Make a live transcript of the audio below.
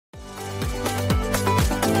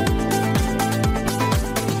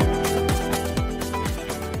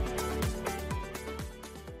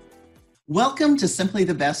Welcome to Simply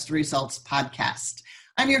the Best Results podcast.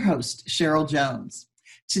 I'm your host, Cheryl Jones.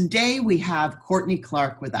 Today we have Courtney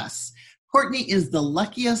Clark with us. Courtney is the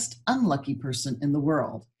luckiest unlucky person in the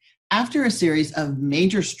world. After a series of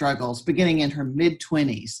major struggles beginning in her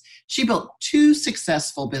mid-20s, she built 2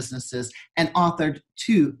 successful businesses and authored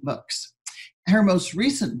 2 books. Her most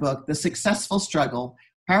recent book, The Successful Struggle,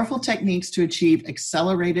 Powerful Techniques to Achieve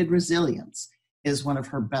Accelerated Resilience, is one of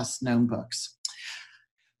her best-known books.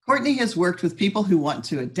 Courtney has worked with people who want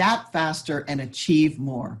to adapt faster and achieve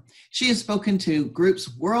more. She has spoken to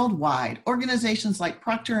groups worldwide, organizations like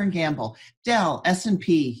Procter & Gamble, Dell,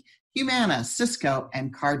 S&P, Humana, Cisco,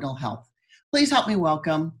 and Cardinal Health. Please help me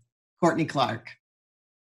welcome Courtney Clark.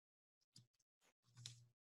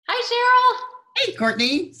 Hi, Cheryl. Hey,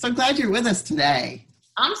 Courtney. So glad you're with us today.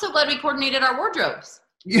 I'm so glad we coordinated our wardrobes.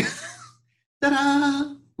 Yeah.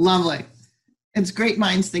 Ta-da! Lovely. It's great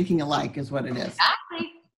minds thinking alike is what it is. Exactly.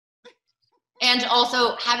 And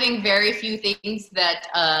also having very few things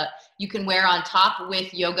that you can wear on top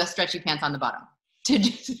with yoga stretchy pants on the bottom. Oh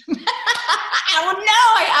no,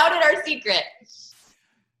 I outed our secret.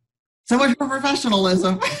 So much for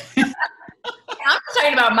professionalism. I'm just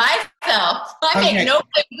talking about myself. I make no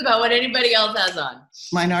claims about what anybody else has on.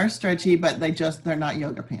 Mine are stretchy, but they're not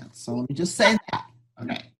yoga pants. So let me just say that.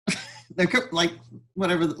 Okay. They're like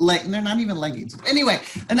whatever, they're not even leggings. Anyway,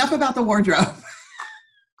 enough about the wardrobe.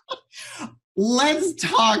 Let's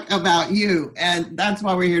talk about you. And that's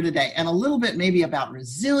why we're here today. And a little bit maybe about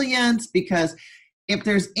resilience, because if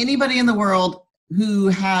there's anybody in the world who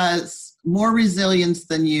has more resilience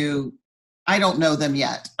than you, I don't know them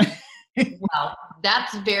yet. Well,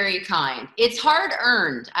 that's very kind. It's hard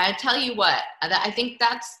earned. I tell you what, I think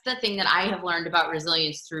that's the thing that I have learned about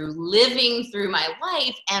resilience through living through my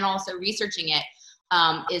life and also researching it,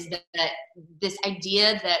 is that this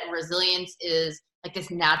idea that resilience is like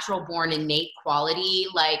this natural born innate quality,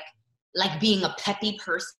 like being a peppy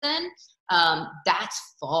person,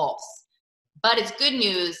 that's false. But it's good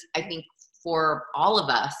news, I think, for all of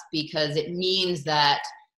us, because it means that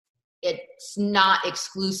it's not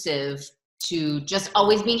exclusive to just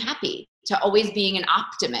always being happy, to always being an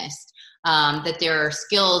optimist, that there are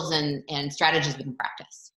skills and strategies we can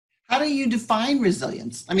practice. How do you define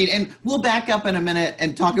resilience? I mean, and we'll back up in a minute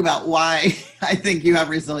and talk about why I think you have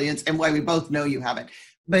resilience and why we both know you have it.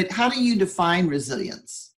 But how do you define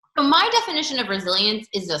resilience? So my definition of resilience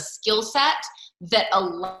is a skill set that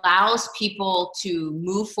allows people to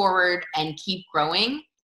move forward and keep growing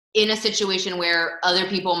in a situation where other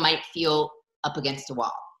people might feel up against a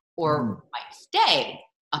wall or might stay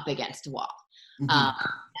up against a wall. Mm-hmm.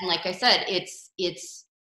 And like I said, it's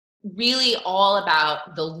really all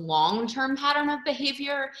about the long-term pattern of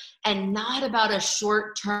behavior and not about a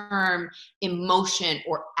short-term emotion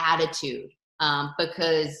or attitude.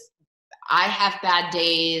 Because I have bad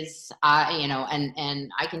days,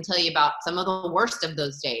 and I can tell you about some of the worst of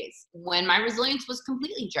those days when my resilience was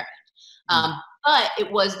completely drained. But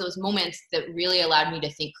it was those moments that really allowed me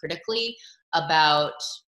to think critically about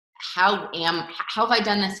how have I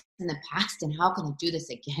done this in the past and how can I do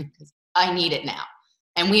this again? Because I need it now.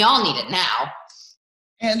 And we all need it now.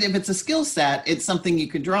 And if it's a skill set, it's something you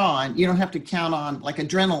could draw on. You don't have to count on like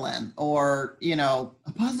adrenaline or, a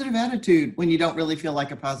positive attitude when you don't really feel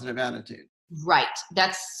like a positive attitude. Right.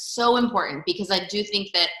 That's so important because I do think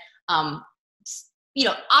that,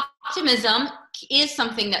 optimism is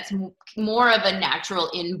something that's more of a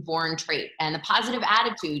natural inborn trait, and the positive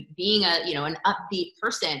attitude being an upbeat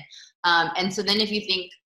person. And so then if you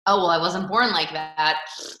think, oh, well, I wasn't born like that.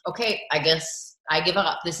 Okay, I guess I give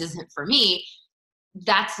up. This isn't for me.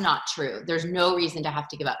 That's not true. There's no reason to have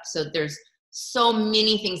to give up. So there's so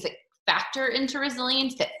many things that factor into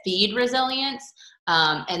resilience, that feed resilience.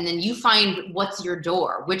 And then you find what's your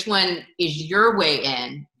door, which one is your way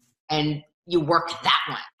in, and you work that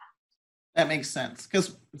one. That makes sense.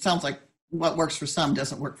 Because it sounds like what works for some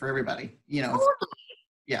doesn't work for everybody. Totally.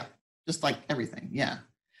 Yeah, just like everything. Yeah.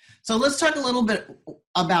 So let's talk a little bit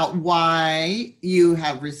about why you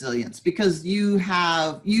have resilience, because you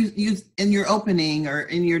in your opening or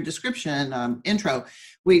in your description intro,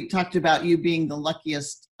 we talked about you being the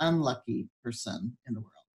luckiest unlucky person in the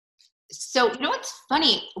world. So what's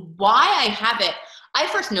funny, why I have it, I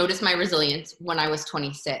first noticed my resilience when I was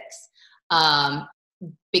 26,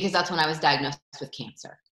 because that's when I was diagnosed with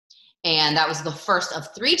cancer. And that was the first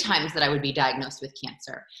of 3 times that I would be diagnosed with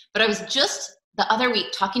cancer. But I was just the other week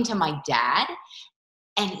talking to my dad,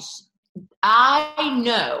 and I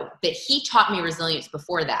know that he taught me resilience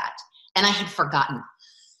before that, and I had forgotten.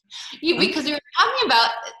 Because we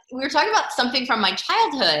were talking about something from my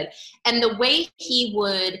childhood, and the way he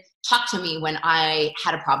would talk to me when I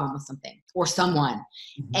had a problem with something or someone.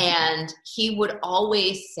 Mm-hmm. And he would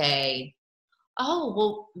always say, oh,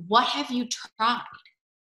 well, what have you tried?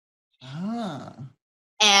 Ah.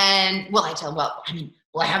 And well, I tell him,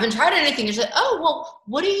 well, I haven't tried anything. He's like, oh, well,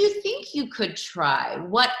 what do you think you could try?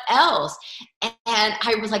 What else? And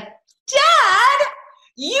I was like, Dad,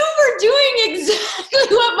 you were doing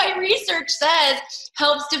exactly what my research says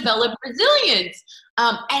helps develop resilience.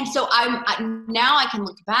 And so now I can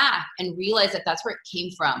look back and realize that that's where it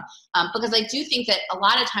came from. Because I do think that a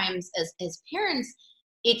lot of times as parents,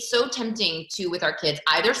 it's so tempting to, with our kids,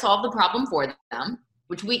 either solve the problem for them,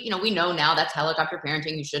 which we know now that's helicopter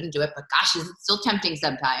parenting. You shouldn't do it, but gosh, is it still tempting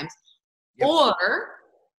sometimes? Yep. Or,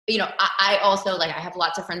 I also, like, I have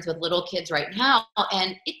lots of friends with little kids right now,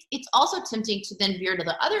 and it's also tempting to then veer to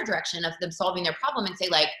the other direction of them solving their problem and say,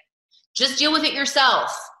 like, just deal with it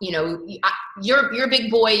yourself. You're a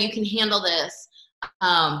big boy, you can handle this.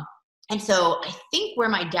 And so I think where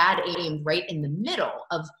my dad aimed right in the middle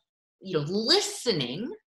of,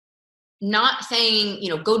 listening, not saying,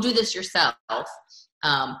 go do this yourself.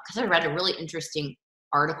 Because I read a really interesting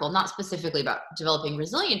article, not specifically about developing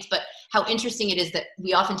resilience, but how interesting it is that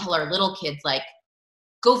we often tell our little kids, like,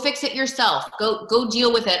 go fix it yourself, go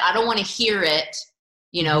deal with it. I don't want to hear it.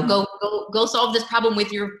 Go solve this problem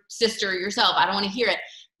with your sister or yourself. I don't want to hear it.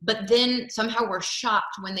 But then somehow we're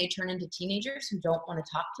shocked when they turn into teenagers who don't want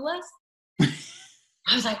to talk to us.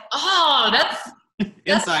 I was like, oh, that's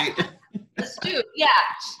insight. Astute. Yeah.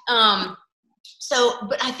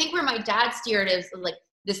 But I think where my dad steered is like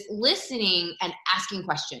this listening and asking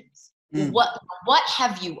questions. What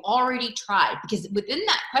have you already tried? Because within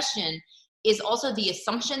that question is also the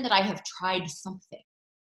assumption that I have tried something,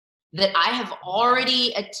 that I have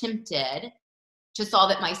already attempted to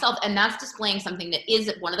solve it myself. And that's displaying something that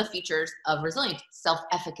is one of the features of resilience,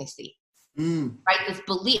 self-efficacy. Right? This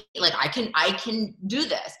belief, like, I can do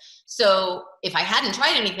this. So if I hadn't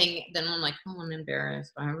tried anything, then I'm like, oh, I'm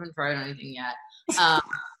embarrassed. I haven't tried anything yet.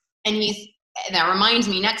 And that reminds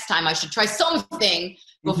me next time I should try something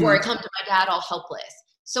before I come to my dad all helpless.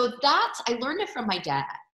 So I learned it from my dad.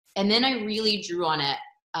 And then I really drew on it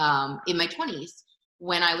in my 20s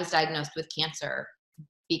when I was diagnosed with cancer,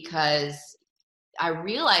 because I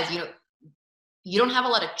realized, you don't have a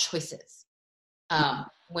lot of choices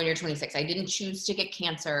when you're 26. I didn't choose to get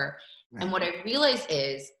cancer. Right. And what I realized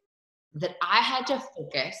is that I had to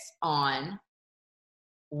focus on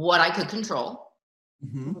what I could control.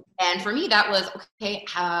 Mm-hmm. And for me, that was, okay,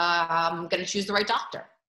 I'm going to choose the right doctor.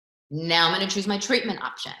 Now I'm going to choose my treatment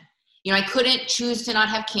option. I couldn't choose to not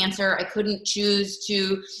have cancer. I couldn't choose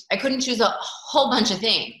a whole bunch of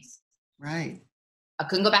things. Right. I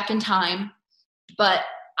couldn't go back in time, but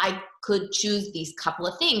I could choose these couple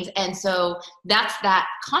of things. And so that's that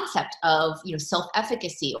concept of,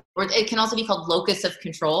 self-efficacy, or it can also be called locus of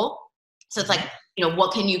control. So it's like,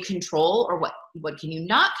 what can you control, or what can you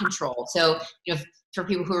not control? So, for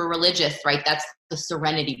people who are religious, right, that's the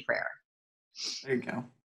serenity prayer. There you go.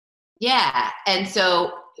 Yeah. And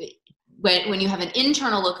so when you have an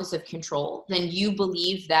internal locus of control, then you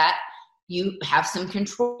believe that you have some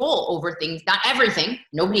control over things, not everything.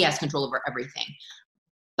 Nobody has control over everything.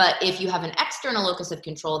 But if you have an external locus of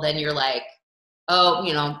control, then you're like, oh,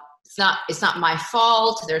 it's not my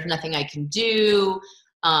fault. There's nothing I can do.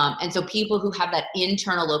 And so people who have that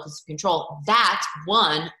internal locus of control, that's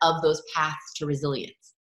one of those paths to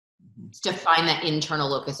resilience, to find that internal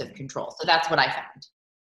locus of control. So that's what I found.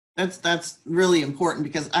 That's really important,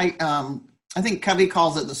 because I think Covey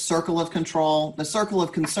calls it the circle of control, the circle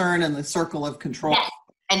of concern, and the circle of control. Yes.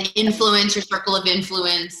 And influence, your circle of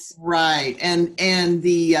influence. Right. And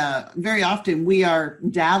the very often we are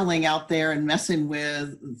dabbling out there and messing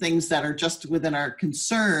with things that are just within our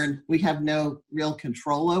concern we have no real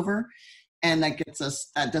control over. And that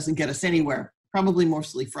doesn't get us anywhere. Probably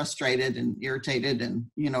mostly frustrated and irritated and,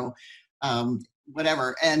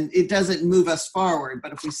 whatever. And it doesn't move us forward.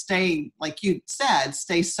 But if we stay, like you said,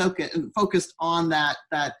 focused on that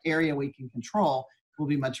area we can control, we'll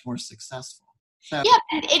be much more successful. So. Yeah,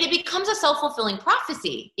 and it becomes a self-fulfilling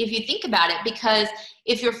prophecy if you think about it, because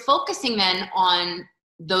if you're focusing then on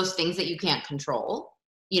those things that you can't control,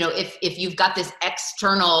 if you've got this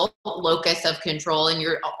external locus of control and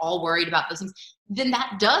you're all worried about those things, then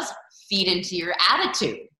that does feed into your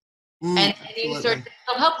attitude. And you start to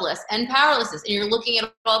feel helpless and powerless, and you're looking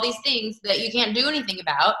at all these things that you can't do anything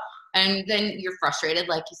about, and then you're frustrated,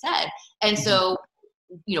 like you said. And so,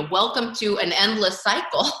 welcome to an endless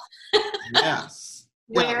cycle. Yes.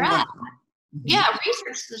 Whereas,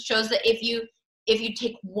 research shows that if you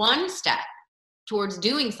take one step towards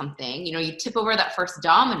doing something, you tip over that first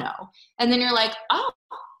domino, and then you're like, oh,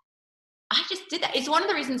 I just did that. It's one of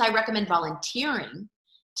the reasons I recommend volunteering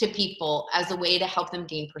to people as a way to help them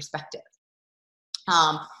gain perspective.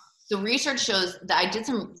 The research shows that I did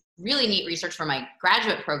some really neat research for my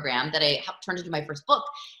graduate program that I helped turn into my first book.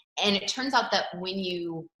 And it turns out that when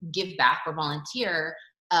you give back or volunteer,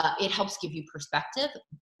 it helps give you perspective,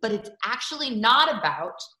 but it's actually not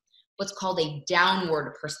about what's called a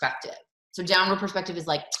downward perspective. So downward perspective is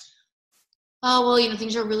like, oh, well,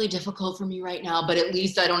 things are really difficult for me right now, but at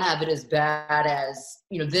least I don't have it as bad as,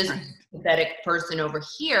 this pathetic person over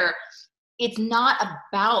here. It's not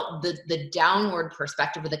about the downward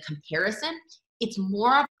perspective or the comparison. It's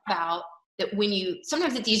more about that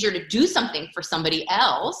sometimes it's easier to do something for somebody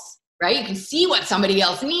else, right? You can see what somebody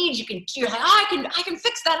else needs. You're like, oh, I can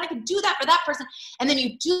fix that. I can do that for that person. And then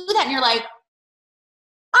you do that and you're like,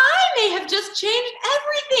 I may have just changed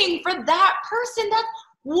everything for that person.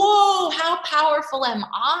 Whoa, how powerful am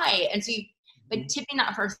I? And so by tipping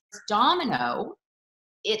that first domino,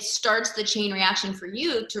 it starts the chain reaction for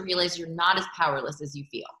you to realize you're not as powerless as you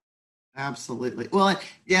feel. Absolutely. Well,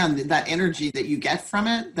 yeah, that energy that you get from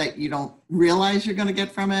it, that you don't realize you're going to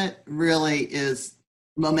get from it, really is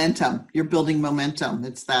momentum. You're building momentum.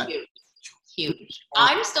 It's that huge.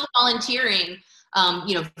 I'm still volunteering,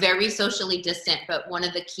 very socially distant, but one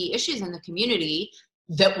of the key issues in the community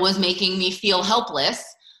that was making me feel helpless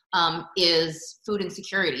is food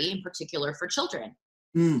insecurity, in particular for children.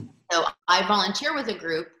 So I volunteer with a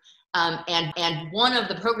group, and one of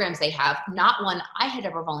the programs they have, not one I had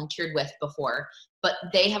ever volunteered with before, but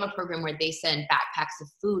they have a program where they send backpacks of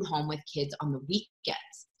food home with kids on the weekends.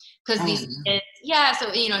 Because these kids,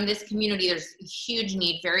 so, in this community, there's a huge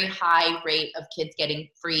need, very high rate of kids getting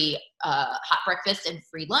free hot breakfast and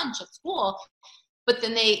free lunch at school. But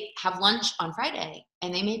then they have lunch on Friday,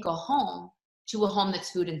 and they may go home to a home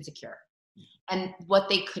that's food insecure. And what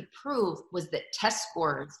they could prove was that test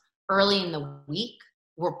scores early in the week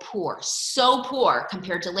were poor, so poor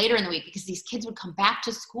compared to later in the week, because these kids would come back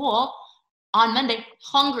to school on Monday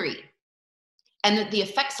hungry. And that the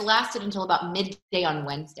effects lasted until about midday on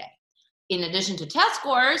Wednesday. In addition to test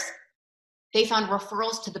scores, they found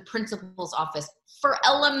referrals to the principal's office for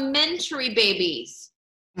elementary babies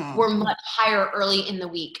were much higher early in the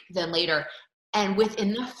week than later. And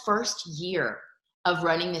within the first year of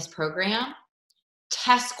running this program,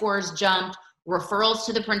 test scores jumped, referrals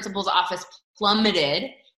to the principal's office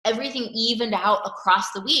plummeted, everything evened out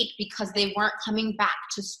across the week because they weren't coming back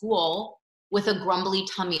to school with a grumbly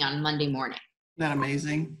tummy on Monday morning. Isn't that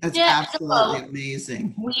amazing? That's absolutely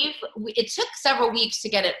amazing. It took several weeks to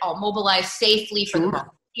get it all mobilized safely for the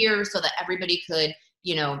volunteers so that everybody could,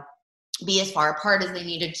 be as far apart as they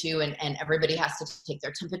needed to, and everybody has to take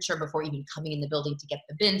their temperature before even coming in the building to get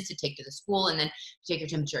the bins to take to the school, and then take your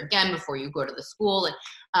temperature again before you go to the school.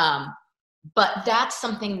 And but that's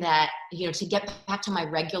something that, to get back to my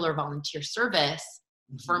regular volunteer service,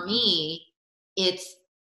 for me, it's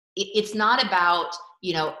not about,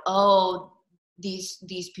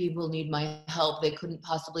 these people need my help, they couldn't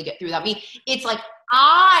possibly get through without me. It's like,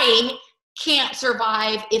 I can't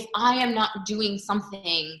survive if I am not doing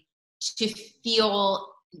something to feel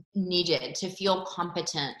needed, to feel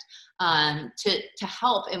competent, to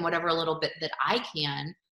help in whatever little bit that I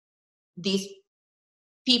can, these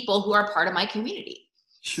people who are part of my community.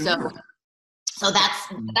 Sure. So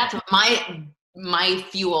that's my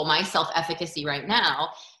fuel, my self-efficacy right now.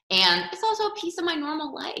 And it's also a piece of my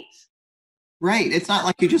normal life. Right. It's not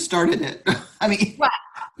like you just started it. I mean,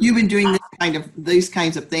 you've been doing these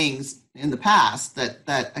kinds of things in the past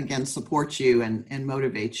that again support you and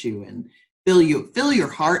motivate you and fill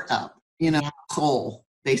your heart up, soul,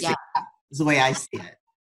 basically, is the way I see it.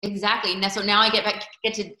 Exactly. And so now I get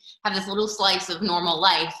to have this little slice of normal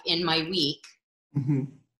life in my week. Mm-hmm.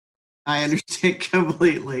 I understand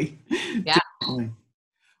completely. Yeah. Definitely.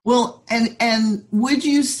 Well, and would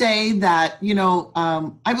you say that,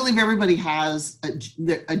 I believe everybody has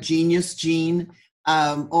a genius gene,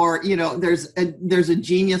 or, there's a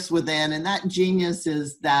genius within, and that genius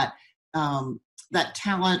is that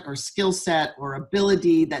talent or skill set or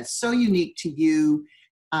ability that's so unique to you,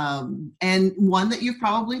 and one that you've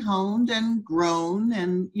probably honed and grown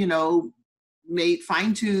and, made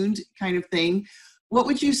fine-tuned kind of thing. What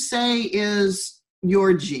would you say is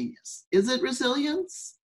your genius? Is it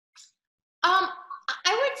resilience? I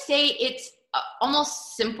would say it's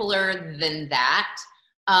almost simpler than that.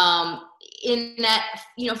 In that,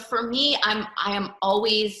 for me, I am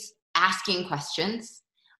always asking questions.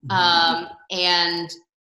 And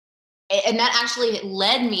that actually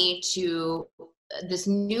led me to this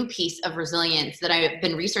new piece of resilience that I've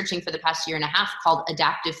been researching for the past year and a half called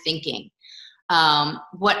adaptive thinking.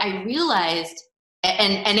 What I realized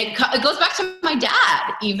and it goes back to my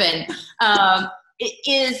dad even, it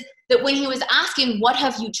is that when he was asking, what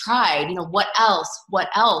have you tried? What else?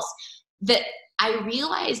 That I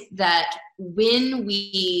realized that when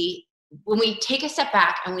we take a step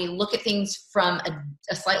back and we look at things from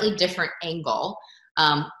a slightly different angle,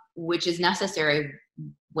 which is necessary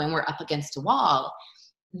when we're up against a wall,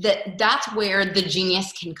 that's where the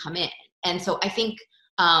genius can come in. And so I think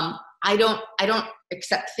I don't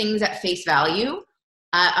accept things at face value.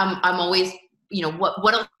 I'm always,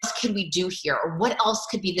 what else could we do here? Or what else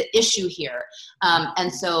could be the issue here?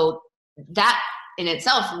 And so that in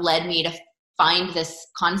itself led me to find this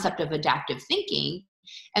concept of adaptive thinking.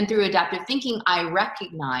 And through adaptive thinking, I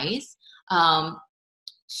recognize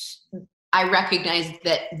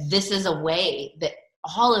that this is a way that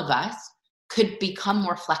all of us could become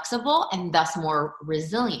more flexible and thus more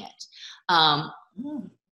resilient.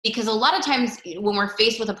 Because a lot of times when we're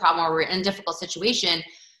faced with a problem or we're in a difficult situation,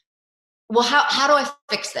 well, how do I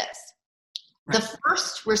fix this? Right. The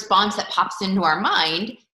first response that pops into our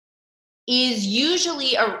mind is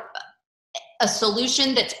usually a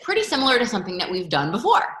solution that's pretty similar to something that we've done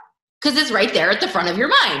before, because it's right there at the front of your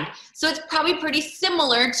mind. So it's probably pretty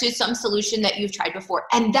similar to some solution that you've tried before.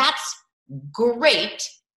 And that's great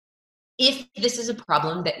if this is a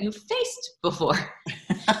problem that you've faced before.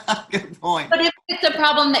 Good point. But if it's a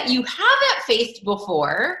problem that you haven't faced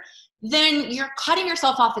before, then you're cutting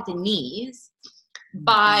yourself off at the knees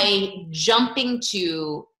by jumping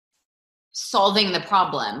to solving the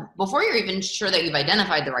problem before you're even sure that you've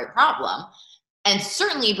identified the right problem, and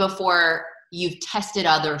certainly before you've tested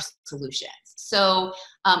other solutions. So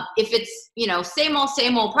if it's, same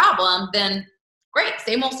old problem, then great,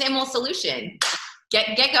 same old solution.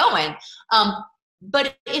 Get going.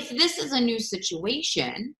 But if this is a new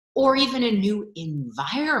situation or even a new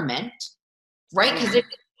environment, right? Because if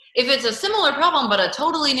it's a similar problem but a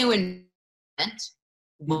totally new environment,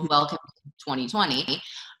 welcome to 2020,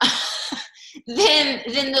 then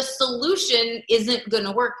the solution isn't going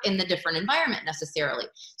to work in the different environment necessarily.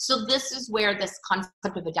 So this is where this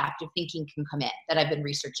concept of adaptive thinking can come in that I've been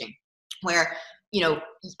researching, where,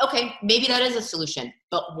 okay, maybe that is a solution,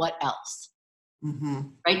 but what else? Mm-hmm.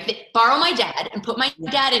 Right? Borrow my dad and put my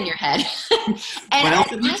dad in your head. And what else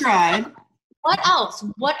have you tried? What else?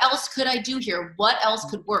 What else could I do here? What else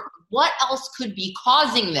could work? What else could be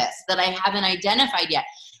causing this that I haven't identified yet?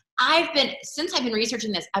 Since I've been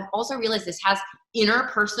researching this, I've also realized this has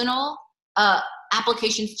interpersonal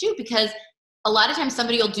applications too, because a lot of times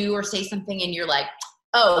somebody will do or say something and you're like,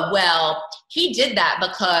 oh, well, he did that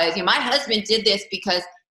because my husband did this because,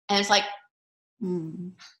 and it's like,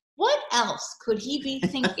 what else could he be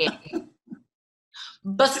thinking?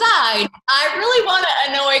 Besides, I really want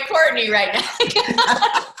to annoy Courtney right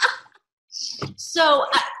now. So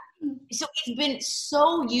it's been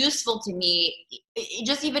so useful to me,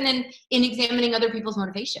 just even in examining other people's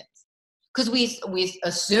motivations. Because we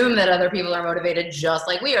assume that other people are motivated just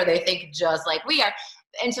like we are. They think just like we are.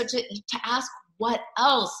 And so to ask what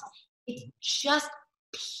else, it's just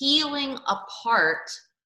peeling apart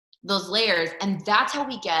those layers. And that's how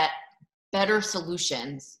we get better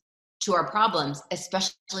solutions to our problems,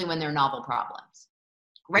 especially when they're novel problems.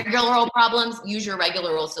 Regular old problems, use your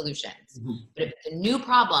regular old solutions. Mm-hmm. But if it's a new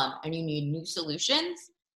problem and you need new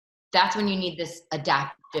solutions, that's when you need this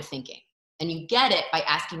adaptive thinking. And you get it by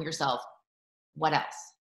asking yourself, what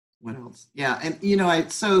else? What else? Yeah. And,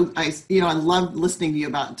 I love listening to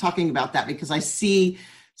you talking about that, because I see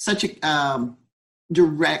such a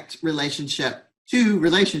direct relationship to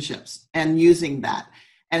relationships and using that.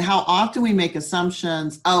 And how often we make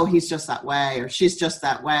assumptions, oh, he's just that way or she's just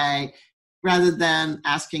that way, rather than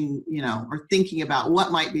asking, or thinking about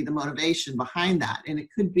what might be the motivation behind that. And it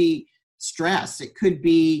could be stress. It could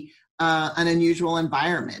be an unusual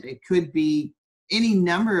environment. It could be any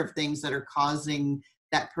number of things that are causing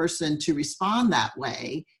that person to respond that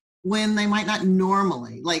way when they might not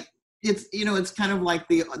normally. Like it's kind of like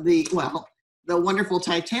the wonderful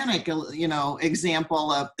Titanic,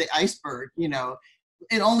 example of the iceberg.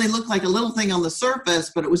 It only looked like a little thing on the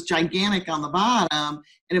surface, but it was gigantic on the bottom.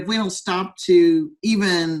 And if we don't stop to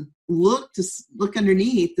even look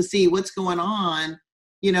underneath to see what's going on,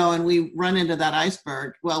 and we run into that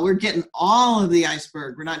iceberg, well, we're getting all of the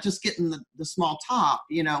iceberg. We're not just getting the small top,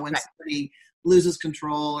 when right. Somebody loses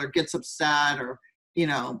control or gets upset or,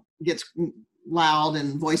 gets loud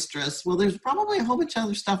and boisterous. Well, there's probably a whole bunch of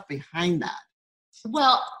other stuff behind that.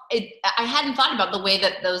 Well, I hadn't thought about the way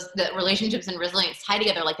that the relationships and resilience tie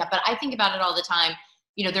together like that, but I think about it all the time.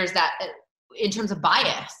 There's that in terms of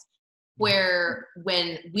bias, where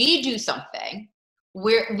when we do something,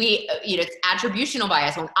 it's attributional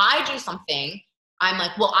bias. When I do something, I'm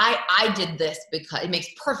like, well, I did this because it makes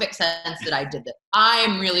perfect sense that I did this.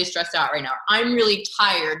 I'm really stressed out right now. I'm really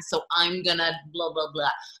tired, so I'm gonna blah, blah,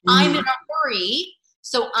 blah. I'm in a hurry,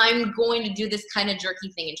 so I'm going to do this kind of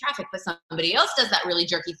jerky thing in traffic, but somebody else does that really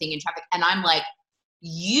jerky thing in traffic. And I'm like,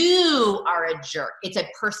 you are a jerk. It's a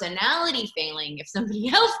personality failing if somebody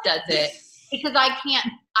else does it, because I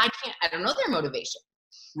don't know their motivation.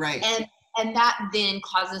 Right. And that then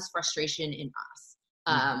causes frustration in us.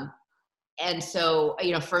 And so,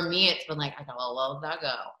 for me, it's been like, I gotta let that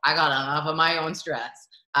go. I got enough of my own stress.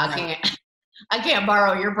 I can't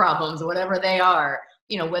borrow your problems, whatever they are,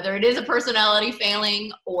 whether it is a personality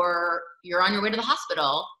failing or you're on your way to the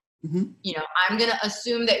hospital, I'm going to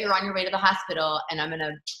assume that you're on your way to the hospital, and I'm going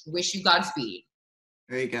to wish you Godspeed.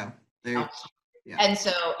 There you go. Yeah. And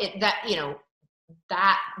so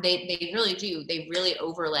that they really do. They really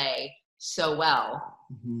overlay so well.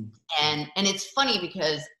 And it's funny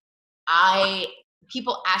because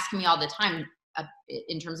people ask me all the time,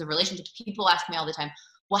 in terms of relationships, people ask me all the time,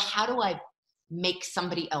 well, how do I make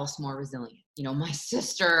somebody else more resilient? My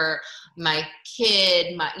sister, my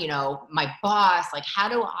kid, my boss, like, how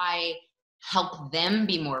do I help them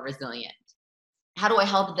be more resilient? How do I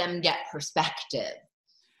help them get perspective?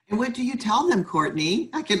 And what do you tell them,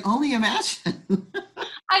 Courtney? I can only imagine.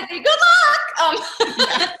 I say, good luck.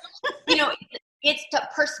 It's the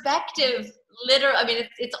perspective. Literally, I mean,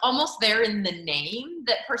 it's almost there in the name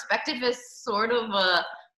that perspective is sort of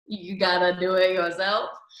you gotta do it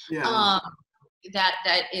yourself. Yeah. That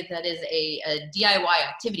is a DIY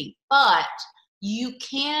activity, but you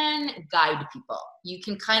can guide people. You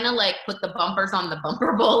can kind of like put the bumpers on the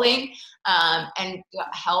bumper bowling and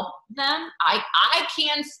help them. I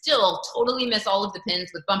can still totally miss all of the pins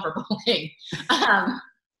with bumper bowling.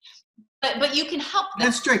 But you can help them.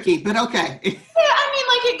 That's tricky, but okay. Yeah, I mean,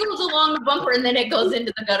 like, it goes along the bumper and then it goes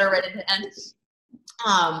into the gutter right at the end.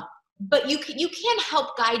 But you can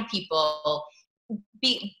help guide people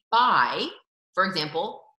by, for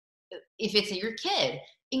example, if it's your kid,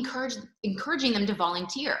 encouraging them to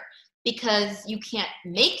volunteer, because you can't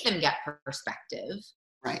make them get perspective.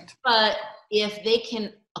 Right. But if they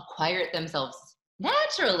can acquire it themselves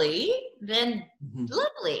naturally, then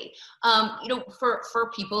lovely.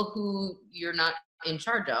 For people who you're not in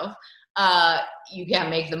charge of, you can't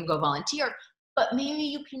make them go volunteer, but maybe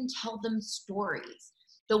you can tell them stories.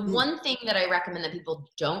 The one thing that I recommend that people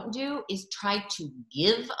don't do is try to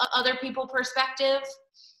give other people perspective,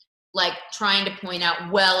 like trying to point out,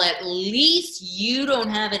 well, at least you don't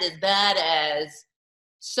have it as bad as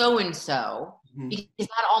so-and-so, because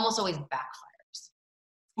that almost always backfires.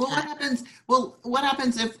 Well, what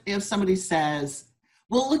happens if somebody says,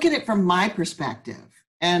 well, look at it from my perspective,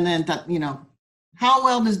 and then that, how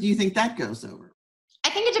well do you think that goes over? I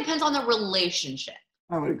think it depends on the relationship.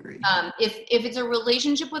 I would agree. If it's a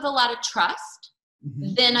relationship with a lot of trust,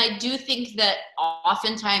 then I do think that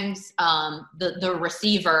oftentimes the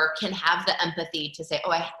receiver can have the empathy to say,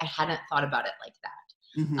 oh, I hadn't thought about it like that.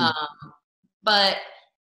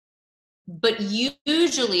 But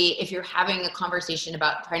usually if you're having a conversation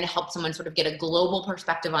about trying to help someone sort of get a global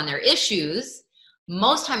perspective on their issues,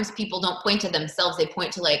 most times people don't point to themselves. They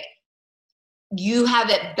point to, like, you have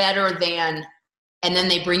it better than, and then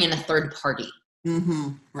they bring in a third party.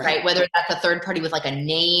 Right. Whether that's a third party with like a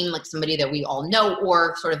name, like somebody that we all know,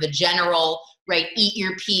 or sort of a general, right, eat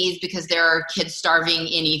your peas because there are kids starving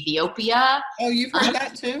in Ethiopia. Oh, you've heard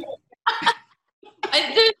that too?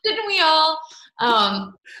 Didn't we all?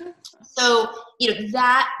 So,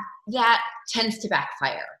 that tends to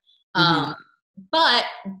backfire. But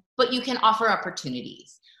you can offer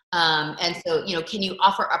opportunities. And so, can you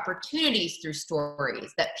offer opportunities through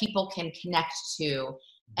stories that people can connect to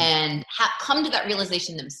and come to that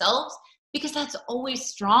realization themselves? Because that's always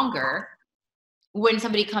stronger when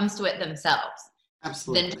somebody comes to it themselves.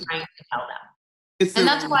 Absolutely. Than trying to tell them. And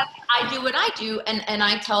that's why I do what I do. And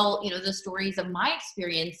I tell, the stories of my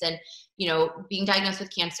experience and, being diagnosed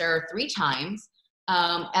with cancer 3 times.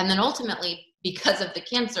 And then ultimately, because of the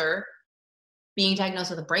cancer, being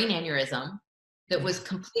diagnosed with a brain aneurysm that was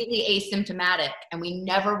completely asymptomatic, and we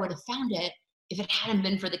never would have found it if it hadn't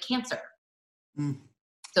been for the cancer.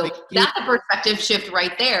 So that's a perspective shift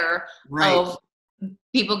right there, right, of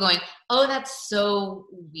people going, oh, that's so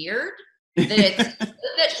weird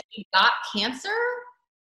that she got cancer.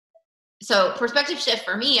 So perspective shift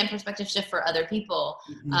for me and perspective shift for other people,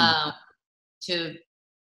 to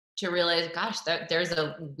realize, gosh, there's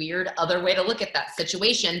a weird other way to look at that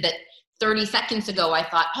situation that 30 seconds ago I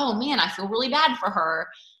thought, oh man, I feel really bad for her.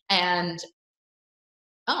 And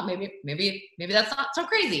maybe that's not so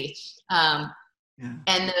crazy. And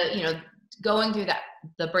going through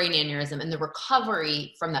the brain aneurysm and the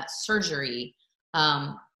recovery from that surgery,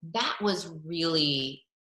 that was really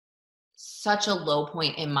such a low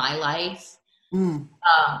point in my life.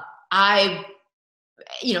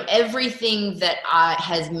 Everything that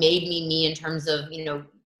has made me in terms of,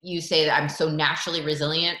 you say that I'm so naturally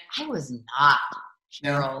resilient. I was not,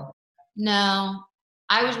 Cheryl. No,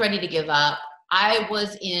 I was ready to give up. I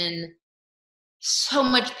was in so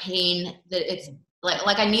much pain that it's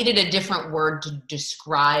like I needed a different word to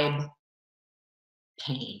describe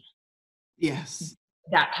pain. Yes.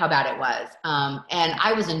 That's how bad it was. And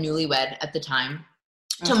I was a newlywed at the time.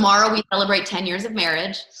 Tomorrow we celebrate 10 years of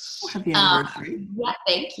marriage. Happy anniversary. Yeah,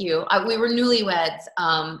 thank you. We were newlyweds.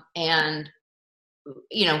 And,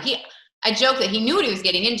 I joke that he knew what he was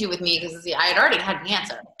getting into with me because I had already had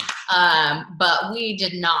cancer. But we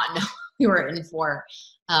did not know we were in for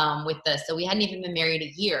with this. So we hadn't even been married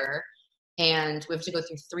a year. And we have to go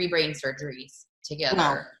through 3 brain surgeries together.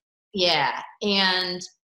 Wow. Yeah. And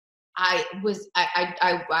I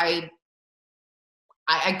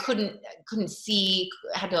couldn't see,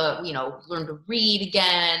 had to, learn to read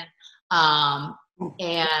again.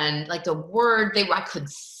 And like the word, I could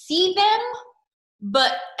see them,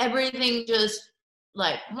 but everything just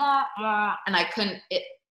like, wah, wah, and I couldn't,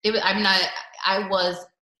 I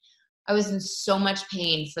was in so much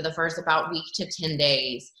pain for the first about week to 10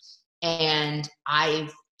 days. And I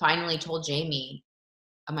finally told Jamie,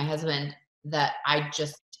 my husband, that I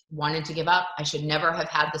just wanted to give up. I should never have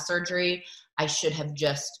had the surgery. I should have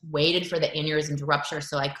just waited for the aneurysm to rupture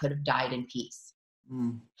so I could have died in peace.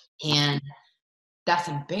 And that's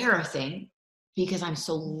embarrassing because I'm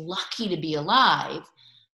so lucky to be alive.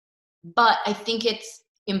 But I think it's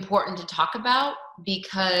important to talk about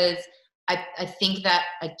because I think that,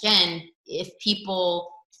 again, if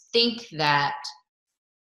people think that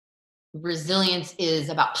resilience is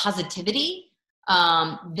about positivity,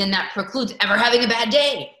 then that precludes ever having a bad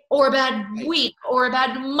day or a bad week or a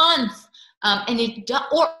bad month. And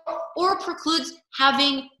or precludes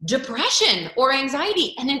having depression or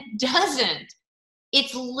anxiety, and it doesn't.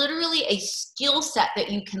 It's literally a skill set that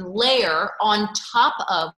you can layer on top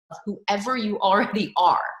of whoever you already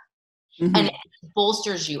are. And it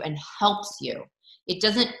bolsters you and helps you. It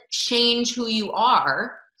doesn't change who you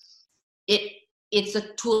are. It's a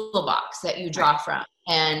toolbox that you draw from.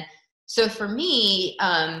 And so for me,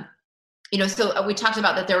 so we talked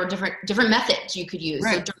about that there were different methods you could use.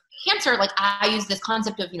 Right. So during cancer, like I use this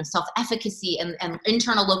concept of, self-efficacy and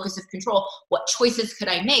internal locus of control. What choices could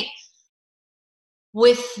I make?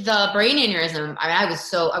 With the brain aneurysm,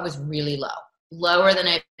 I was really lower than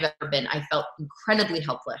I've ever been. I felt incredibly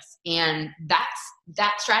helpless. And that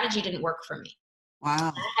strategy didn't work for me.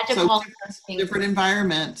 Wow. I had to call different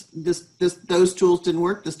environment. Those tools didn't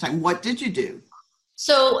work this time. What did you do?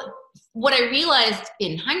 So what I realized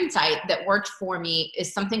in hindsight that worked for me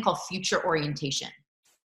is something called future orientation.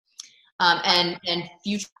 And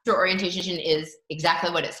future orientation is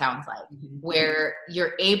exactly what it sounds like, where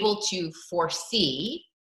you're able to foresee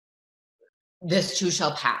this too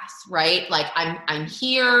shall pass, right? Like I'm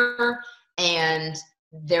here and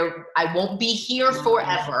I won't be here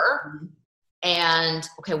forever. And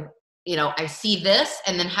okay, I see this,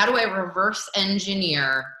 and then how do I reverse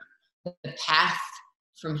engineer the path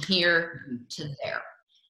from here to there?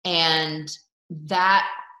 And that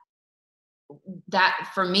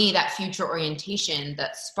for me, that future orientation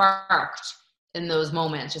that sparked in those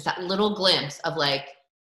moments, just that little glimpse of like,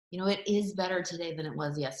 it is better today than it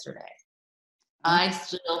was yesterday. I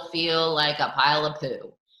still feel like a pile of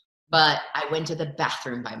poo, but I went to the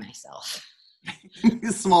bathroom by myself.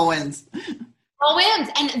 Small wins. Small wins.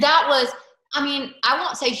 And that was, I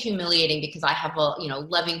won't say humiliating because I have a,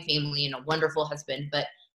 loving family and a wonderful husband, but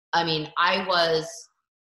I was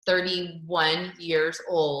 31 years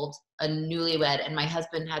old, a newlywed, and my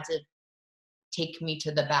husband had to take me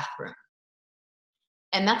to the bathroom.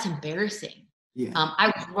 And that's embarrassing. Yeah. I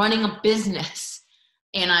was running a business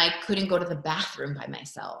and I couldn't go to the bathroom by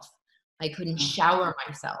myself. I couldn't shower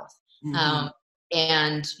myself.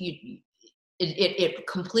 And it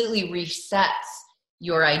completely resets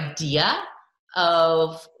your idea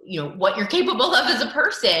of, what you're capable of as a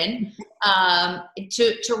person,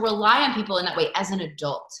 to rely on people in that way as an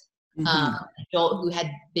adult, adult who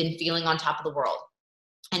had been feeling on top of the world.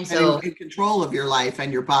 And so in control of your life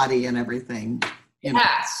and your body and everything.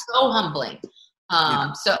 Yeah, so humbling.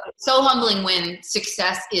 So humbling when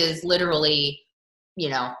success is literally,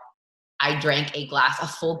 I drank a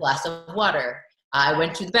full glass of water. I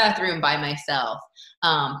went to the bathroom by myself.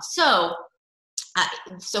 So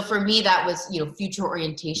for me, that was, future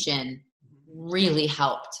orientation really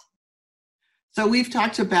helped. So we've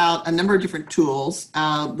talked about a number of different tools.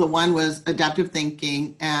 The one was adaptive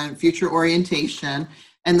thinking and future orientation,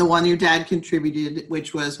 and the one your dad contributed,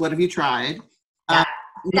 which was what have you tried? Yeah,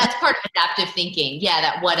 that's part of adaptive thinking. Yeah,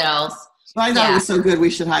 that what else? Well, I thought it was so good we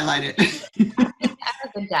should highlight it.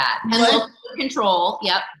 That's a dad. And locus of control.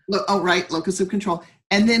 Yep. Oh, right, locus of control.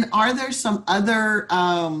 And then are there some other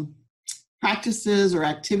practices or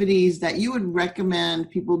activities that you would recommend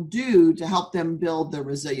people do to help them build their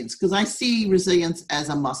resilience? Because I see resilience as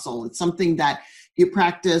a muscle. It's something that you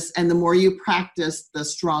practice, and the more you practice, the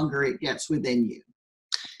stronger it gets within you.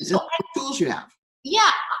 Is it the tools you have?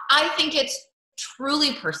 Yeah, I think it's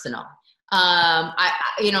truly personal.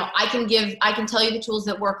 I can tell you the tools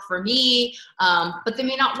that work for me, but they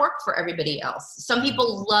may not work for everybody else. Some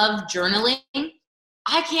people love journaling.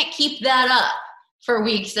 I can't keep that up for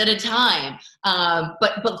weeks at a time.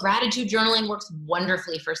 But gratitude journaling works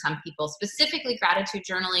wonderfully for some people. Specifically, gratitude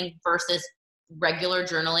journaling versus regular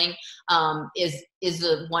journaling is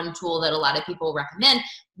the one tool that a lot of people recommend,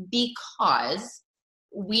 because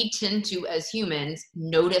we tend to, as humans,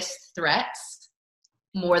 notice threats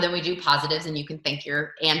more than we do positives. And you can thank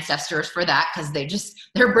your ancestors for that, because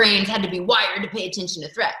their brains had to be wired to pay attention to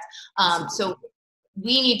threats. So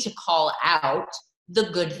we need to call out the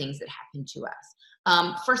good things that happen to us.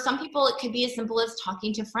 For some people, it could be as simple as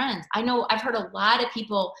talking to friends. I know I've heard a lot of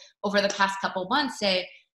people over the past couple months say,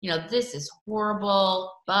 this is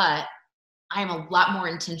horrible, but I'm a lot more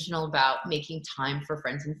intentional about making time for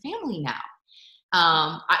friends and family now.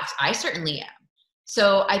 I certainly am.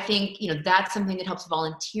 So I think, that's something that helps.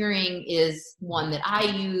 Volunteering is one that I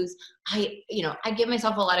use. I give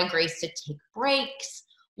myself a lot of grace to take breaks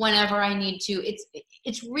whenever I need to.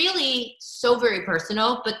 It's really so very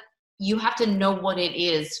personal, but you have to know what it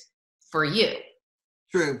is for you.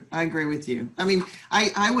 True. I agree with you. I mean,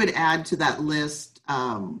 I would add to that list,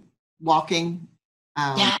 walking.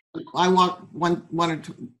 I walk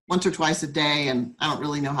once or twice a day, and I don't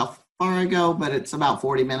really know how far I go, but it's about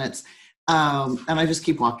 40 minutes. And I just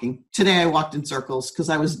keep walking. Today I walked in circles because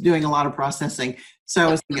I was doing a lot of processing. So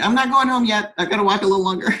I was thinking, I'm not going home yet. I've got to walk a little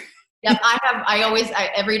longer. Yep.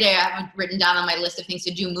 Every day I have written down on my list of things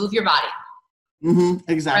to do, move your body. Mm-hmm,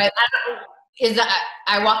 exactly. Right?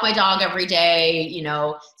 I walk my dog every day.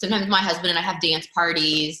 Sometimes my husband and I have dance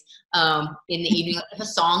parties in the evening. If a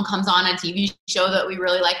song comes on a TV show that we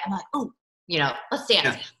really like, I'm like, oh, let's dance.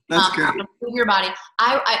 Yeah, that's great. Move your body.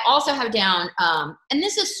 I also have down, and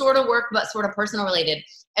this is sort of work, but sort of personal related.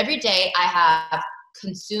 Every day I have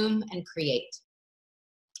consume and create.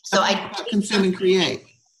 So consume and create.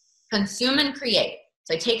 Consume and create.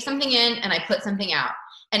 So I take something in and I put something out.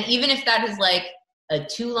 And even if that is like a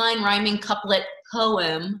 2-line rhyming couplet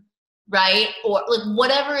poem, right? Or like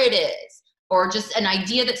whatever it is, or just an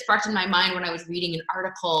idea that sparked in my mind when I was reading an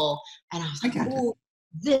article, and I was like, oh,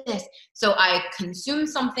 this. So I consume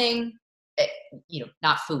something,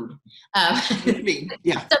 not food. Yeah.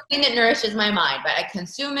 Something that nourishes my mind, but I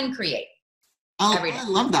consume and create. I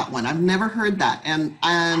love that one. I've never heard that. And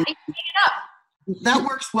that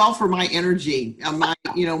works well for my energy,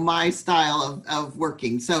 my style of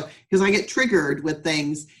working. So, because I get triggered with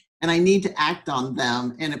things and I need to act on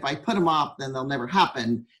them. And if I put them off, then they'll never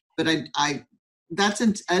happen. But that's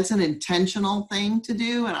an intentional thing to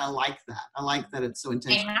do. And I like that. I like that it's so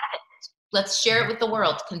intentional. I have it. Let's share it with the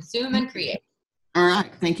world. Consume and create. All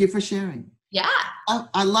right. Thank you for sharing. Yeah.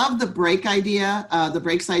 I love the breaks idea.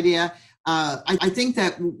 I think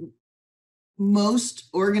that most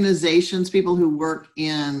organizations, people who work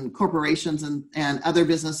in corporations and other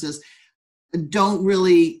businesses, don't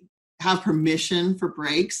really have permission for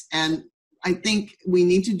breaks. And I think we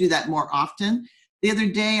need to do that more often. The other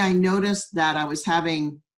day, I noticed that I was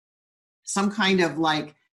having some kind of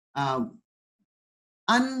like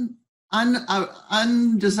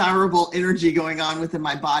undesirable energy going on within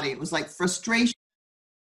my body. It was like frustration,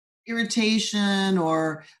 irritation,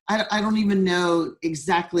 or I don't even know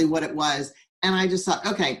exactly what it was. And I just thought,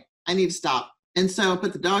 okay, I need to stop. And so I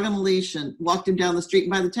put the dog on the leash and walked him down the street.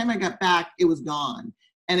 And by the time I got back, it was gone.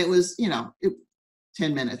 And it was,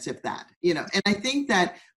 10 minutes, if that, and I think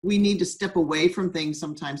that we need to step away from things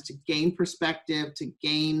sometimes to gain perspective, to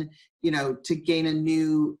gain a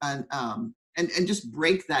new, and just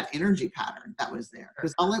break that energy pattern that was there,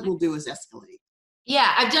 because all it will do is escalate.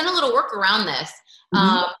 Yeah. I've done a little work around this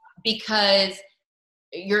because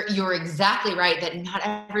you're exactly right that not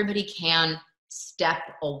everybody can step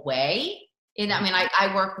away. And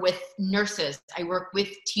I work with nurses, I work with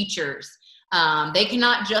teachers. They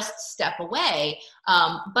cannot just step away.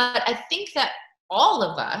 But I think that all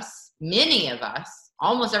of us, many of us,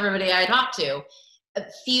 almost everybody I talk to,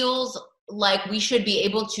 feels like we should be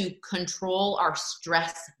able to control our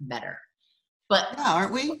stress better. But yeah,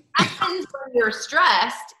 aren't we? What happens when you're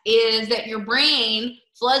stressed is that your brain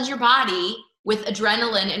floods your body with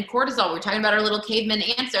adrenaline and cortisol. We're talking about our little caveman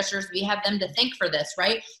ancestors. We have them to thank for this,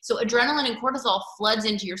 right? So adrenaline and cortisol floods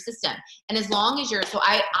into your system. And as long as you're, so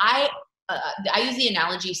I use the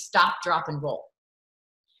analogy stop, drop, and roll,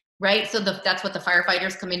 right? So that's what the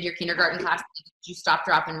firefighters come into your kindergarten class, you stop,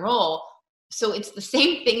 drop, and roll. So it's the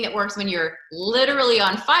same thing that works when you're literally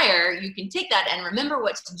on fire. You can take that and remember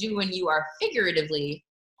what to do when you are figuratively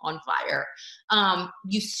on fire.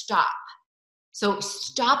 You stop. So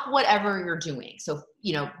stop whatever you're doing. So,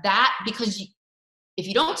 that, because if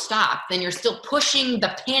you don't stop, then you're still pushing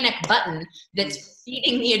the panic button that's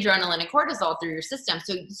feeding the adrenaline and cortisol through your system.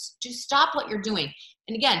 So just stop what you're doing.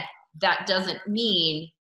 And again, that doesn't mean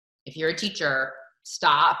if you're a teacher,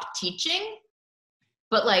 stop teaching.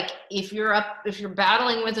 But like, if you're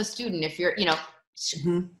battling with a student, if you're, do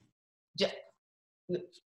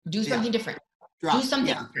something different. Drop. Do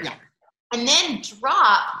something different. Yeah. And then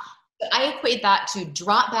drop. I equate that to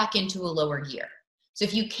drop back into a lower gear. So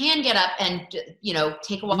if you can get up and,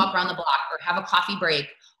 take a walk around the block or have a coffee break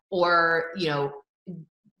or,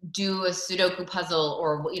 do a Sudoku puzzle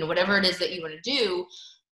or, whatever it is that you want to do,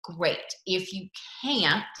 great. If you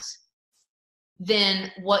can't,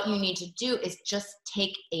 then what you need to do is just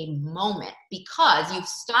take a moment, because you've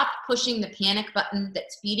stopped pushing the panic button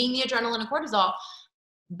that's feeding the adrenaline and cortisol,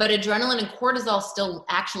 but adrenaline and cortisol still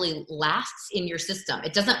actually lasts in your system.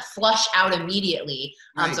 It doesn't flush out immediately.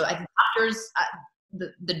 Right. So I think doctors,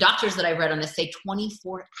 the doctors that I've read on this say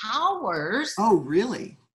 24 hours. Oh,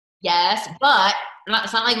 really? Yes, but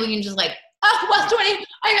it's not like we can just like, I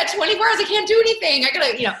got 24 hours, I can't do anything. I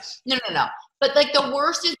gotta, no. But like the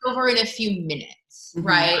worst is over in a few minutes,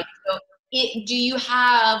 right? So do you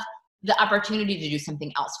have the opportunity to do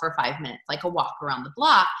something else for 5 minutes, like a walk around the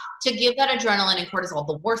block, to give that adrenaline and cortisol,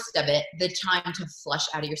 the worst of it, the time to flush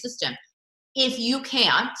out of your system? If you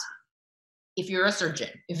can't, if you're a surgeon,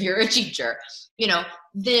 if you're a teacher,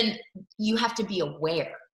 then you have to be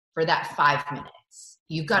aware for that 5 minutes.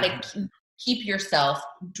 You've got to keep yourself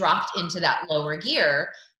dropped into that lower gear,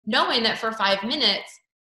 knowing that for 5 minutes,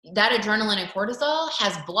 that adrenaline and cortisol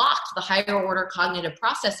has blocked the higher order cognitive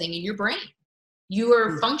processing in your brain. You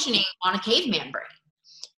are functioning on a caveman brain.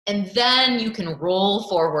 And then you can roll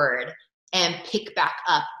forward and pick back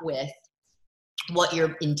up with what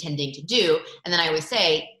you're intending to do. And then I always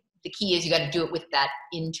say, the key is you got to do it with that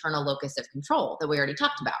internal locus of control that we already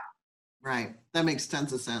talked about. Right. That makes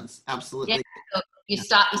tons of sense. Absolutely. Yeah. So you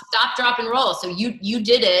stop, drop, and roll. So you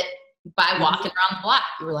did it by walking around the block.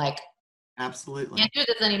 You were like, absolutely, can't do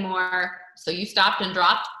this anymore. So you stopped and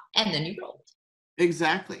dropped, and then you rolled.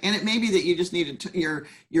 Exactly. And it may be that you just needed to,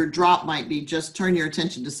 your drop might be just turn your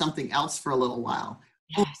attention to something else for a little while.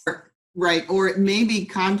 Yes. Or it may be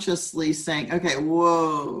consciously saying, okay,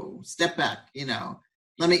 whoa, step back,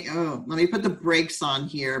 let me put the brakes on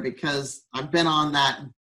here because I've been on that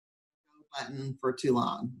button for too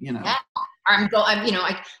long, Yeah. I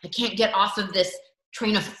can't get off of this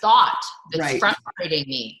train of thought that's frustrating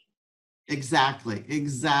me. Exactly.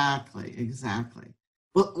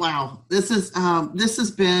 Well, wow. This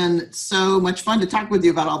has been so much fun to talk with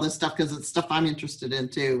you about all this stuff, because it's stuff I'm interested in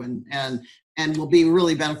too, and will be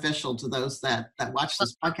really beneficial to those that watch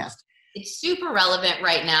this podcast. It's super relevant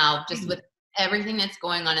right now, just with everything that's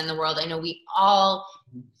going on in the world. I know we all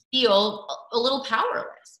feel a little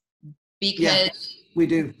powerless because we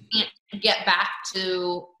do. We can't get back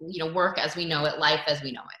to, work as we know it, life as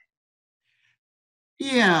we know it.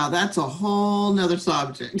 Yeah, that's a whole nother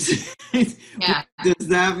subject. Yeah. What does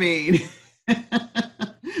that mean?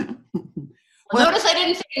 Well, notice I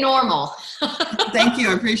didn't say normal. Thank you.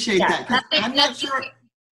 I appreciate that. I'm not sure.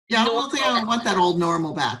 Yeah, I don't think I want that old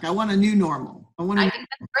normal back. I want a new normal. I think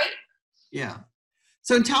that's great. Yeah.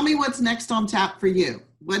 So tell me what's next on tap for you.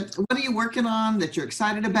 What are you working on that you're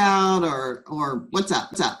excited about, or what's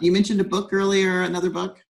up? You mentioned a book earlier, another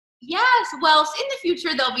book? Yes. Well, in the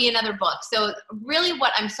future, there'll be another book. So really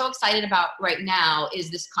what I'm so excited about right now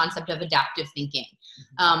is this concept of adaptive thinking.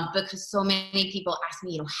 Because so many people ask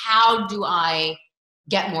me, how do I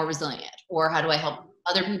get more resilient, or how do I help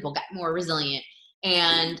other people get more resilient?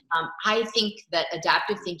 And I think that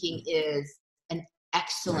adaptive thinking is an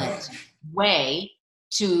excellent way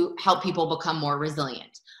to help people become more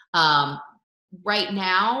resilient. Right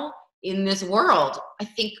now in this world, I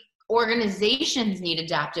think organizations need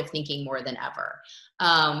adaptive thinking more than ever.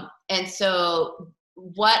 And so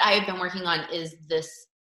what I've been working on is this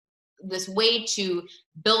way to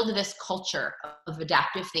build this culture of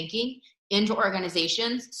adaptive thinking into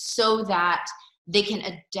organizations so that they can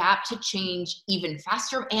adapt to change even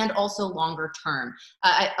faster and also longer term.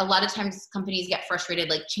 A lot of times companies get frustrated,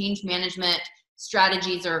 like change management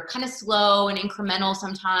strategies are kind of slow and incremental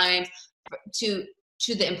sometimes. To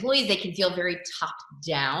the employees, they can feel very top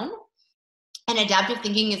down. And adaptive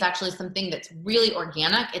thinking is actually something that's really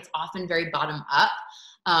organic. It's often very bottom up.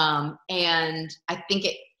 And I think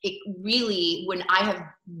it really, when I have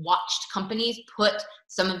watched companies put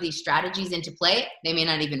some of these strategies into play, they may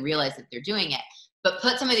not even realize that they're doing it, but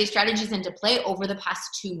put some of these strategies into play over the past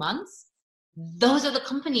 2 months, those are the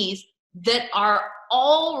companies that are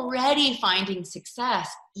already finding success,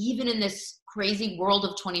 even in this crazy world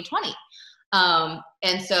of 2020.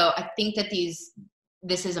 And so I think that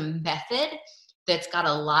this is a method that's got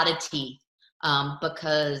a lot of teeth,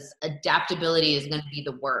 because adaptability is going to be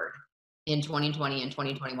the word in 2020 and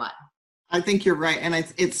 2021. I think you're right. And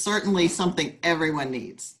it's certainly something everyone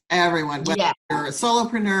needs. Everyone, whether you're a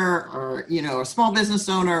solopreneur or, a small business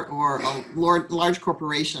owner or a large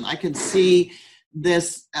corporation, I can see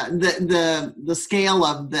this, the scale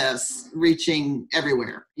of this reaching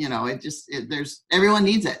everywhere. Everyone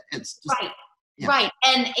needs it. It's just, right. Yeah. Right.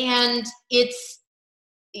 And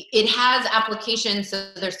it has applications.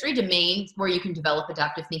 So there's 3 domains where you can develop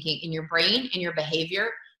adaptive thinking: in your brain, in your behavior,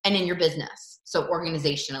 and in your business. So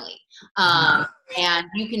organizationally. And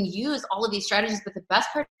you can use all of these strategies, but the best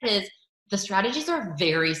part is the strategies are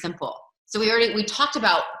very simple. So we talked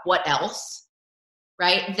about what else,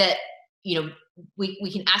 right? That,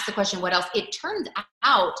 we can ask the question, what else? It turns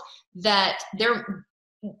out that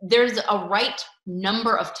there's a right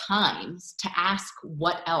number of times to ask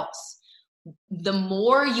what else. The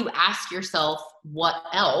more you ask yourself what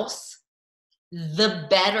else, the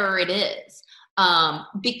better it is.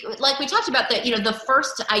 Like we talked about, that the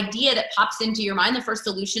first idea that pops into your mind, the first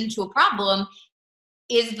solution to a problem,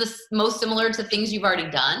 is the most similar to things you've already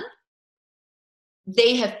done.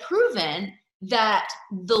 They have proven that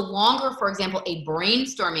the longer, for example, a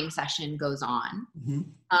brainstorming session goes on,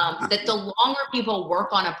 that the longer people work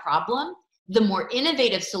on a problem, the more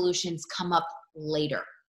innovative solutions come up later.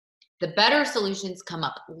 The better solutions come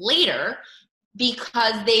up later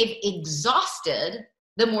because they've exhausted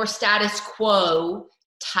the more status quo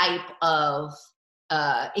type of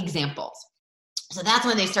examples. So that's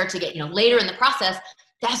when they start to get, later in the process,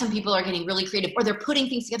 that's when people are getting really creative, or they're putting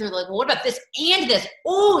things together like, well, what about this and this?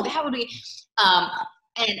 Oh, that would be,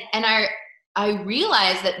 and I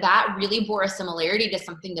realized that really bore a similarity to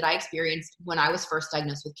something that I experienced when I was first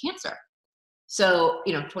diagnosed with cancer. So,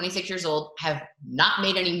 26 years old, have not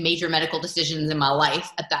made any major medical decisions in my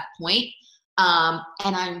life at that point. And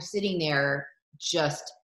I'm sitting there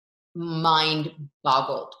just mind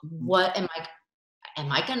boggled. What am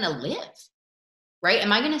I going to live? Right?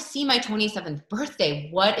 Am I going to see my 27th birthday?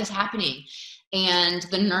 What is happening? And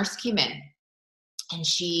the nurse came in and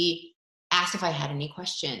she asked if I had any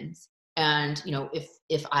questions, and,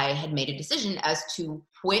 if I had made a decision as to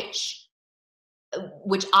which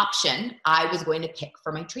option I was going to pick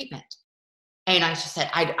for my treatment. And I just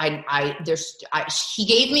said, he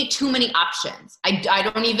gave me too many options. I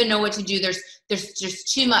don't even know what to do. There's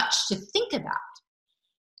just too much to think about.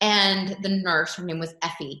 And the nurse, her name was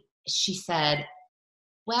Effie, she said,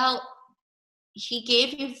 well, he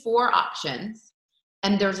gave you 4 options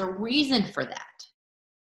and there's a reason for that.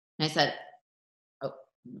 And I said, oh,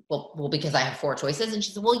 well, because I have 4 choices. And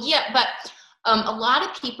she said, well, yeah, but a lot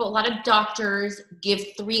of doctors give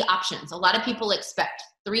 3 options. A lot of people expect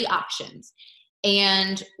 3 options.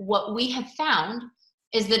 And what we have found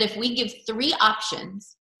is that if we give 3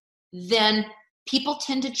 options, then people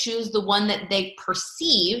tend to choose the one that they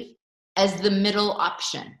perceive as the middle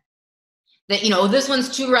option. That, this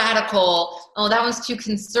one's too radical. Oh, that one's too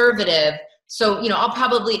conservative. So,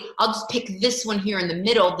 I'll just pick this one here in the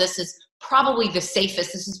middle. This is probably the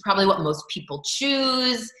safest. This is probably what most people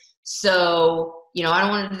choose. So, I don't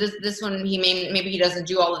want this one. Maybe he doesn't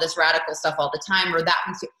do all of this radical stuff all the time, or that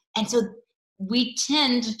one's too. And so we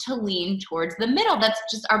tend to lean towards the middle. That's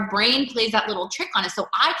just, our brain plays that little trick on us. So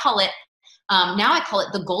I call it, now I call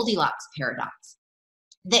it the Goldilocks paradox.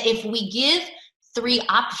 That if we give 3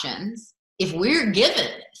 options, if we're given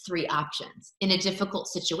 3 options in a difficult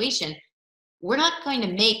situation, we're not going to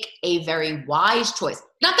make a very wise choice.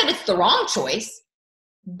 Not that it's the wrong choice,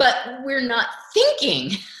 but we're not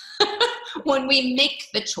thinking when we make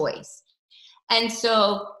the choice. And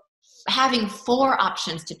so having 4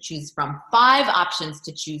 options to choose from, 5 options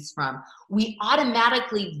to choose from, we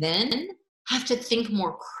automatically then have to think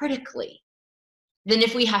more critically than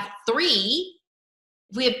if we have 3.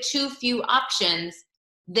 If we have too few options,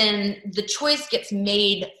 then the choice gets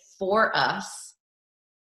made for us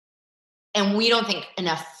and we don't think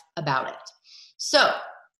enough about it. So,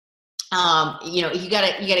 you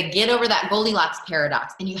gotta get over that Goldilocks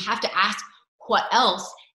paradox, and you have to ask what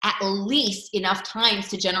else at least enough times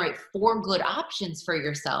to generate 4 good options for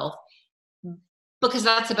yourself, because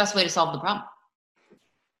that's the best way to solve the problem.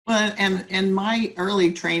 Well, and my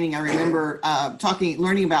early training, I remember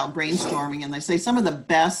learning about brainstorming, and they say some of the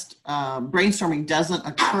best brainstorming doesn't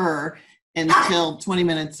occur until 20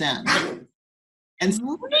 minutes in. And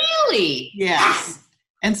really? Yes.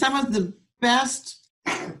 And some of the best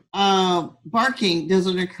barking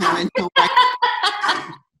doesn't occur until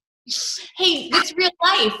hey, it's real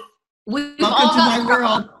life. Welcome to my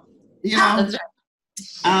world. You know. That's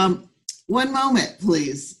right. One moment,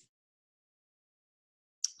 please.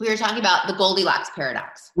 We were talking about the Goldilocks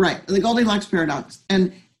paradox. Right, the Goldilocks paradox,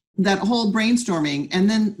 and that whole brainstorming. And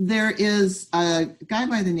then there is a guy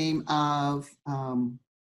by the name of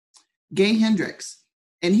Gay Hendricks,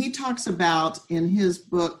 and he talks about in his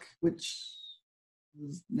book, which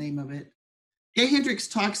is the name of it, Gay Hendricks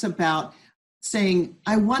talks about saying,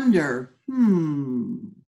 I wonder,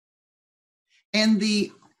 and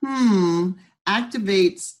the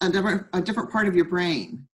activates a different part of your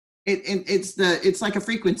brain. It's like a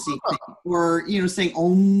frequency thing, or saying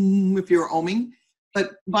om if you're oming,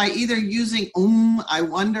 but by either using I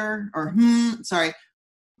wonder, or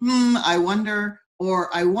I wonder,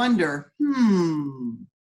 or I wonder,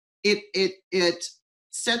 it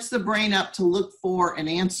sets the brain up to look for an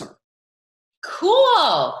answer.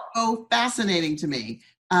 Cool. So fascinating to me.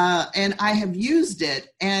 And I have used it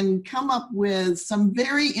and come up with some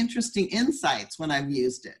very interesting insights when I've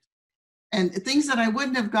used it. And things that I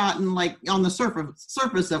wouldn't have gotten like on the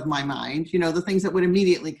surface of my mind, the things that would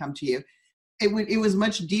immediately come to you. It was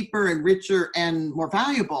much deeper and richer and more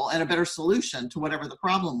valuable and a better solution to whatever the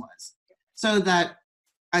problem was. So that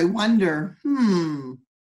I wonder, and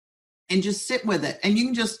just sit with it. And you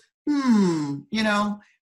can just, and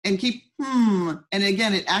keep, and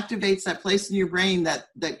again, it activates that place in your brain that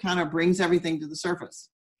kind of brings everything to the surface.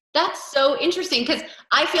 That's so interesting, because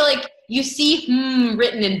I feel like you see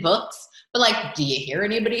written in books, but like, do you hear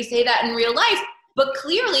anybody say that in real life? But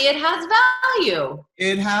clearly it has value.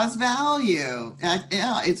 It has value.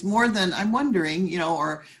 Yeah, it's more than I'm wondering,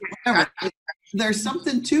 or whatever. There's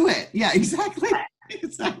something to it. Yeah, exactly.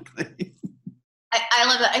 Exactly. I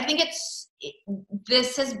love that. I think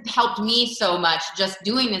this has helped me so much just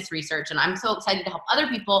doing this research, and I'm so excited to help other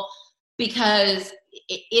people, because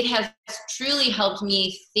it has truly helped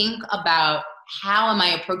me think about how am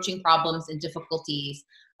I approaching problems and difficulties,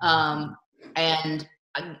 and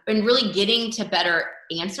really getting to better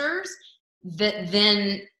answers that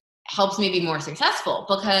then helps me be more successful.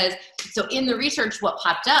 Because so in the research, what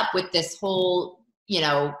popped up with this whole,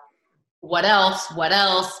 what else,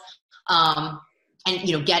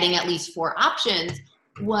 and getting at least 4 options,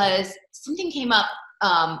 was something came up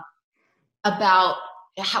about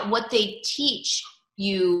what they teach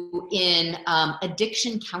you in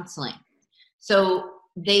addiction counseling. So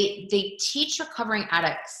they teach recovering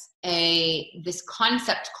addicts this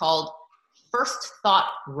concept called first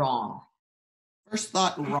thought wrong. First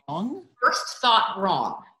thought wrong? First thought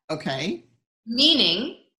wrong. Okay.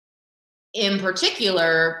 Meaning, in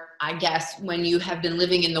particular, I guess, when you have been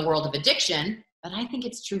living in the world of addiction, but I think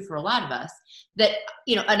it's true for a lot of us, that,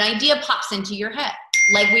 an idea pops into your head.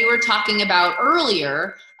 Like we were talking about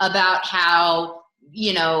earlier about how,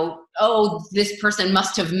 this person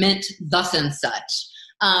must have meant thus and such.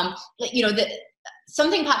 That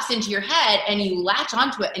something pops into your head and you latch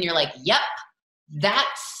onto it and you're like, yep,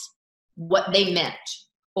 that's what they meant,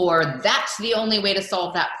 or that's the only way to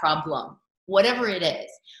solve that problem, whatever it is.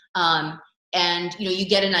 And you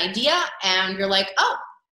get an idea and you're like, oh,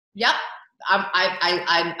 yep,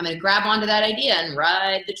 I'm going to grab onto that idea and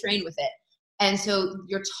ride the train with it. And so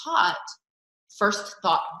you're taught first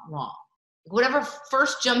thought wrong. Whatever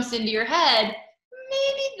first jumps into your head,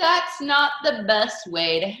 maybe that's not the best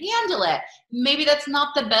way to handle it. Maybe that's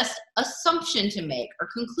not the best assumption to make or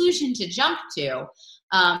conclusion to jump to.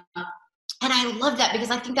 And I love that, because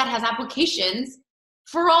I think that has applications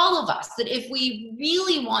for all of us, that if we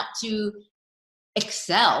really want to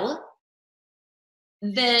excel,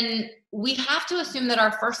 then we have to assume that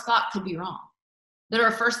our first thought could be wrong, that our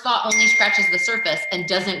first thought only scratches the surface and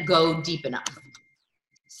doesn't go deep enough.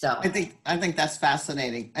 So I think that's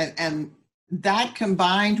fascinating. And that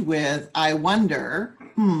combined with I wonder,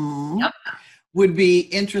 yep, would be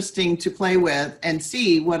interesting to play with and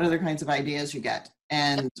see what other kinds of ideas you get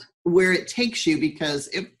and where it takes you. Because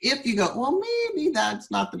if you go, well, maybe that's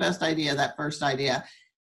not the best idea, that first idea,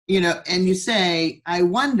 and you say, I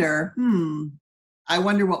wonder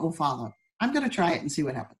what will follow. I'm going to try it and see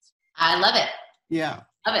what happens. I love it. Yeah.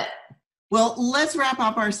 Love it. Well, let's wrap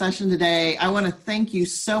up our session today. I want to thank you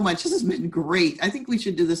so much. This has been great. I think we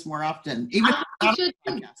should do this more often. Even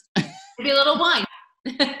maybe a little wine.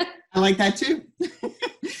 I like that too.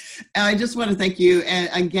 I just want to thank you, and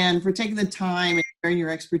again, for taking the time and sharing your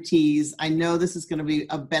expertise. I know this is going to be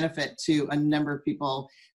a benefit to a number of people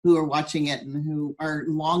who are watching it and who are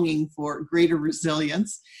longing for greater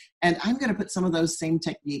resilience. And I'm going to put some of those same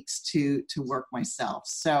techniques to work myself.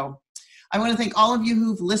 So I want to thank all of you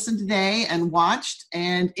who've listened today and watched.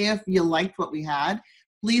 And if you liked what we had,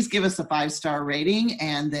 please give us a 5-star rating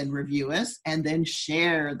and then review us and then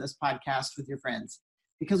share this podcast with your friends,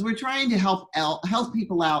 because we're trying to help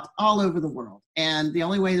people out all over the world. And the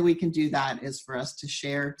only way that we can do that is for us to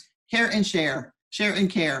share and care,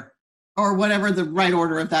 or whatever the right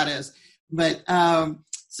order of that is. But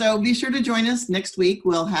so be sure to join us next week.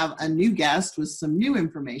 We'll have a new guest with some new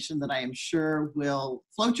information that I am sure will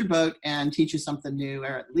float your boat and teach you something new,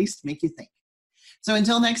 or at least make you think. So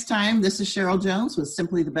until next time, this is Cheryl Jones with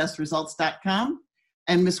simplythebestresults.com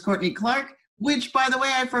and Miss Courtney Clark, which, by the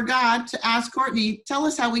way, I forgot to ask Courtney. Tell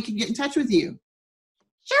us how we can get in touch with you.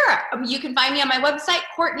 Sure. You can find me on my website,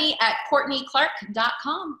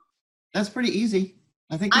 Courtney@CourtneyClark.com. That's pretty easy.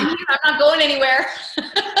 I think I'm not going anywhere.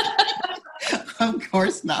 Of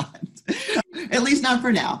course not. At least not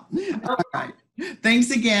for now. All right. Thanks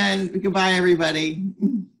again. Goodbye, everybody.